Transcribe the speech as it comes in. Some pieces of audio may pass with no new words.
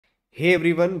Hey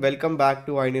everyone, welcome back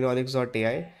to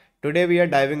iNeuronics.ai. Today we are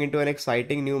diving into an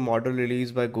exciting new model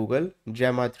released by Google,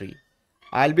 Gemma 3.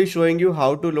 I'll be showing you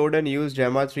how to load and use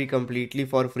Gemma 3 completely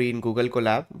for free in Google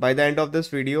Colab. By the end of this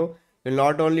video, you'll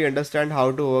not only understand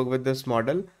how to work with this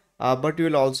model, but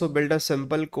you'll also build a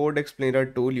simple code explainer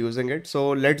tool using it.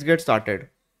 So let's get started.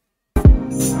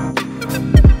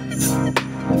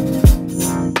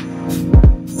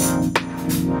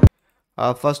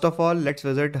 First of all, let's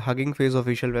visit Hugging Face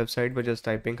official website by just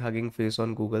typing Hugging Face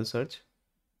on Google search.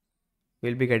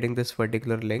 We'll be getting this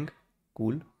particular link.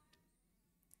 Cool.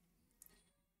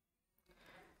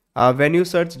 When you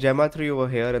search Gemma 3 over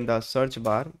here in the search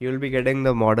bar, you'll be getting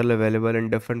the model available in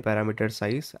different parameter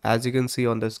size. As you can see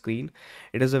on the screen,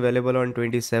 it is available on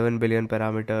 27 billion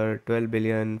parameter, 12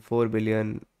 billion, 4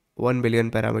 billion, 1 billion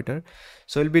parameter.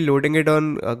 So we'll be loading it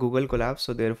on Google Colab.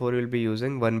 So therefore we'll be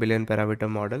using 1 billion parameter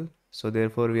model. So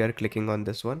therefore we are clicking on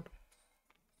this one.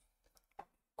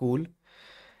 Cool.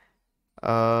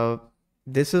 Uh,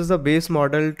 this is the base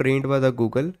model trained by the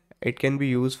Google. It can be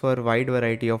used for a wide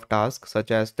variety of tasks such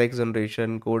as text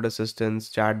generation, code assistance,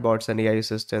 chatbots and AI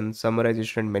assistants,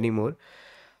 summarization and many more.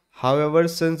 However,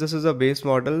 since this is a base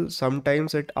model,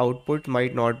 sometimes its output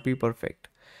might not be perfect.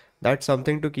 That's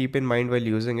something to keep in mind while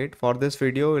using it. For this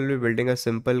video, we'll be building a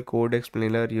simple code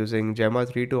explainer using Gemma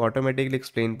 3 to automatically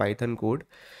explain Python code.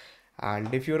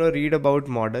 And if you want to read about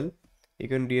model, you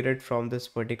can read it from this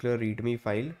particular readme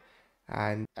file.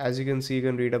 And as you can see, you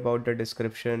can read about the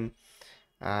description.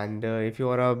 And if you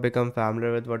want to become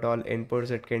familiar with what all inputs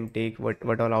it can take,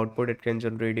 what all output it can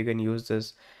generate, you can use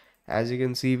this. As you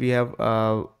can see, we have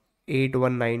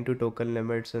 8192 token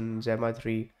limits in Gemma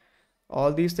 3.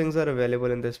 All these things are available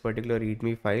in this particular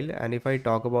readme file. And if I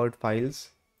talk about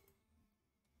files,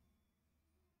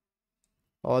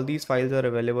 all these files are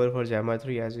available for Gemma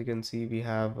 3. As you can see, we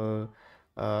have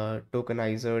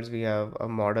tokenizers, we have a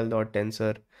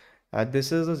model.tensor.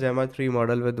 This is a Gemma 3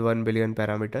 model with 1 billion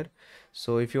parameter.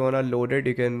 So if you want to load it,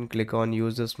 you can click on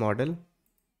use this model.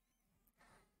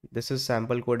 This is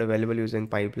sample code available using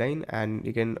pipeline, and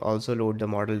you can also load the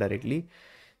model directly.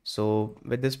 So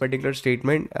with this particular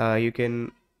statement, you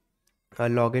can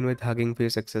log in with Hugging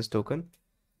Face access token.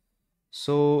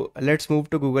 So let's move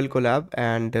to Google Colab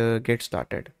and get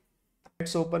started.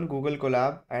 Let's open Google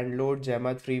Colab and load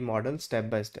Gemma 3 model step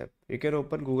by step. You can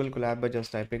open Google Colab by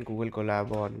just typing Google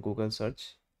Colab on Google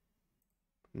search.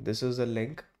 This is the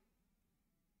link.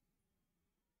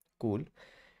 Cool.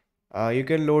 You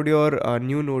can load your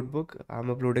new notebook. I'm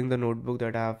uploading the notebook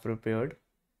that I have prepared.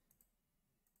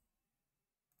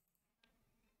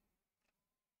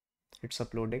 It's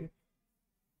uploading.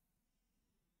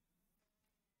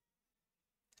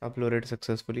 Uploaded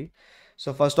successfully.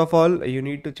 So first of all, you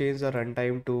need to change the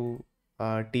runtime to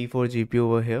T4 GPU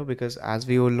over here, because as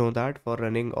we all know that for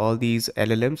running all these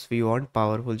LLMs, we want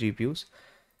powerful GPUs.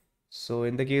 So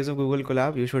in the case of Google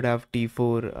Colab, you should have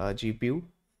T4 GPU,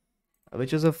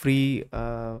 which is a free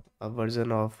a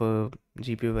version of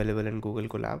GPU available in Google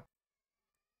Colab.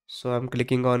 So I'm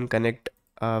clicking on connect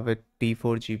with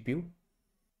T4 GPU.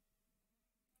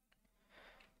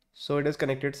 So it is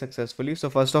connected successfully. So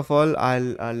first of all,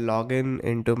 I'll log in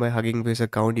into my Hugging Face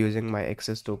account using my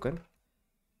access token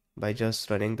by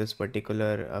just running this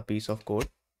particular piece of code.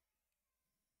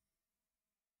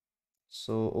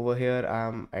 So over here,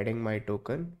 I'm adding my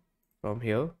token. From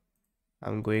here,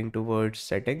 I'm going towards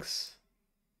settings,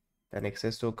 then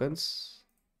access tokens.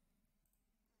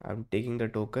 I'm taking the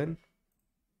token,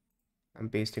 I'm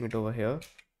pasting it over here.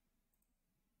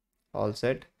 All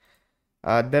set.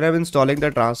 Then I'm installing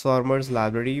the transformers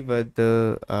library with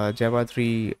the Gemma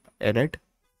 3 in it.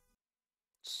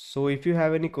 So if you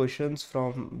have any questions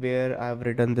from where I've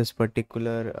written this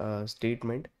particular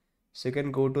statement, so you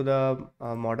can go to the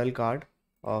model card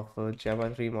of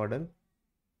Gemma 3 model,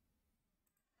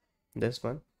 this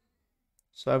one.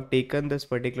 So I've taken this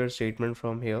particular statement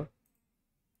from here.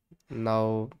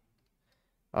 Now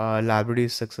library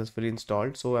is successfully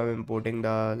installed. So I'm importing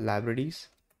the libraries.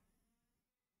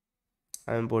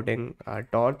 I'm importing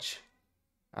torch.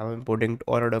 I'm importing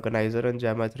auto tokenizer and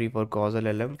Gemma 3 for causal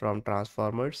LM from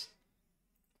transformers.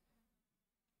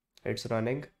 It's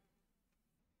running.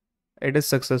 It is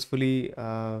successfully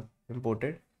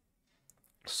imported.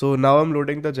 So now I'm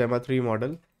loading the Gemma 3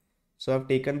 model. So I've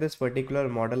taken this particular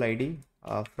model ID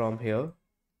from here.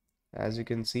 As you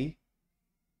can see,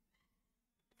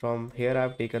 from here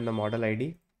I've taken the model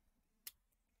ID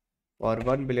or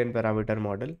 1 billion parameter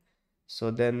model. So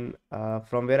then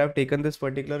from where I've taken this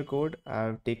particular code,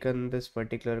 I've taken this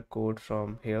particular code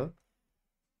from here.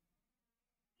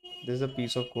 This is a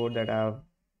piece of code that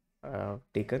I've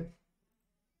taken.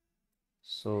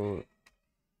 So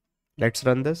Let's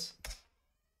run this.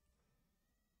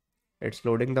 It's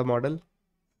loading the model.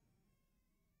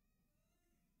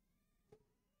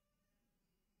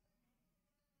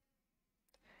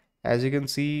 As you can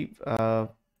see,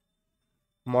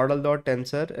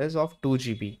 model.tensor is of 2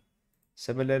 GB.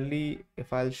 Similarly,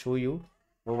 if I'll show you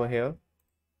over here,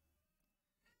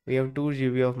 we have 2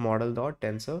 GB of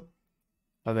model.tensor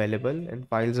available in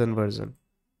files and version.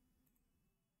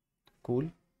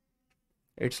 Cool.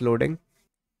 It's loading.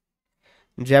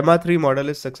 Gemma 3 model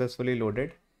is successfully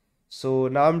loaded. So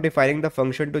now I'm defining the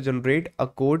function to generate a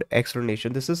code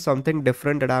explanation. This is something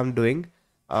different that I'm doing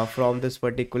from this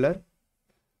particular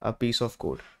piece of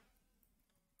code.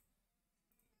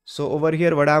 So over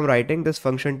here, what I'm writing, this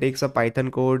function takes a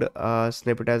Python code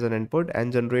snippet as an input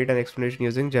and generate an explanation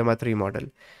using Gemma 3 model.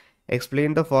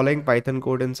 Explain the following Python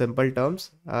code in simple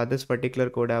terms. This particular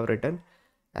code I've written,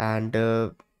 and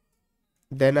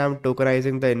then I'm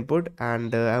tokenizing the input,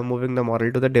 and I'm moving the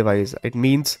model to the device. It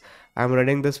means I'm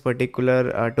running this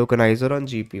particular tokenizer on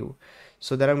GPU,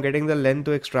 so that I'm getting the length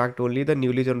to extract only the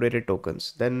newly generated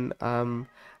tokens. Then I'm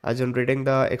generating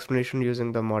the explanation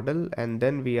using the model, and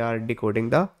then we are decoding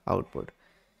the output.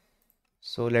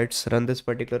 So let's run this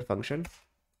particular function.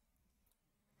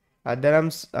 Then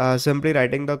I'm simply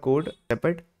writing the code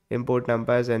snippet, import numpy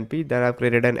as np. Then I've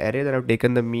created an array. Then I've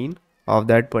taken the mean of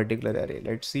that particular array.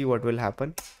 Let's see what will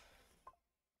happen.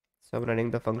 So I'm running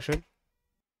the function.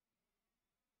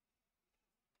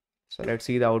 So let's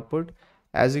see the output.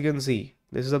 As you can see,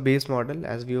 this is a base model.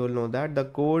 As we all know that the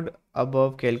code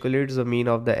above calculates the mean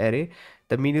of the array.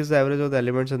 The mean is the average of the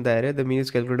elements in the array. The mean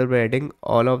is calculated by adding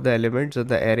all of the elements in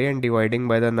the array and dividing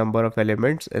by the number of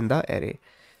elements in the array.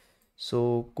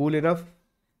 So cool enough.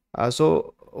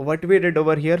 So what we did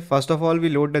over here, first of all, we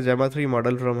load the Gemma 3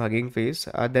 model from Hugging Face.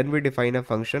 Then we define a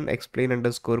function explain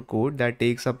underscore code that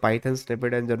takes a Python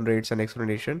snippet and generates an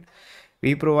explanation.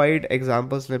 We provide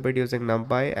example snippet using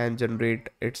NumPy and generate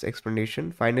its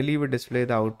explanation. Finally, we display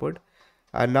the output.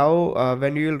 Now,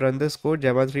 when you will run this code,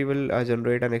 Gemma 3 will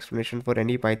generate an explanation for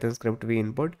any Python script we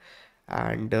input.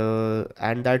 And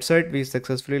that's it. We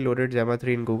successfully loaded Gemma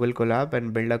 3 in Google Colab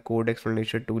and build a code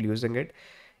explanation tool using it.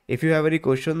 If you have any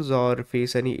questions or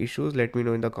face any issues, let me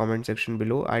know in the comment section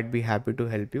below. I'd be happy to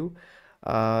help you.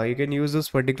 You can use this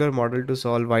particular model to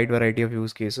solve wide variety of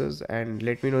use cases, and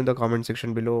let me know in the comment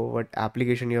section below what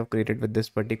application you have created with this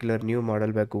particular new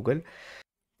model by Google.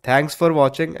 Thanks for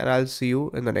watching, and I'll see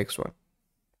you in the next one.